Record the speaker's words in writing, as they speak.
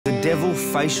Devil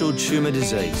Facial Tumour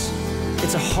Disease.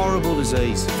 It's a horrible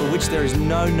disease for which there is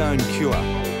no known cure.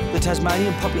 The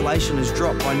Tasmanian population has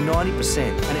dropped by 90%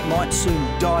 and it might soon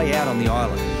die out on the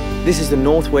island. This is the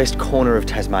northwest corner of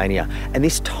Tasmania, and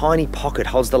this tiny pocket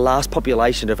holds the last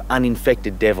population of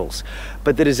uninfected devils.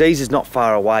 But the disease is not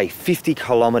far away, 50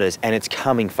 kilometres, and it's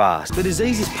coming fast. The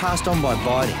disease is passed on by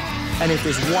biting, and if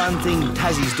there's one thing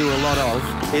Tassies do a lot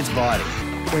of, it's biting.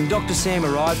 When Dr. Sam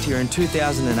arrived here in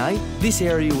 2008, this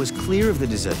area was clear of the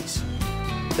disease.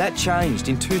 That changed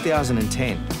in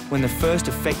 2010, when the first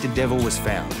affected devil was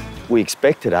found. We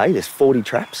expect today there's 40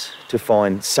 traps to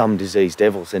find some diseased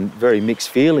devils, and very mixed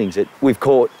feelings that we've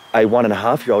caught a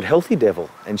 1.5-year-old healthy devil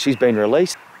and she's been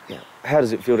released. Yeah. How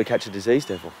does it feel to catch a diseased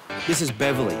devil? This is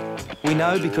Beverly. We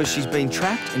know because she's been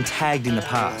tracked and tagged in the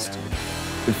past.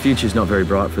 The future's not very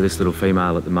bright for this little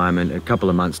female at the moment. A couple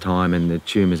of months' time and the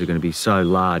tumours are going to be so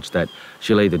large that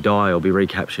she'll either die or be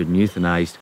recaptured and euthanased.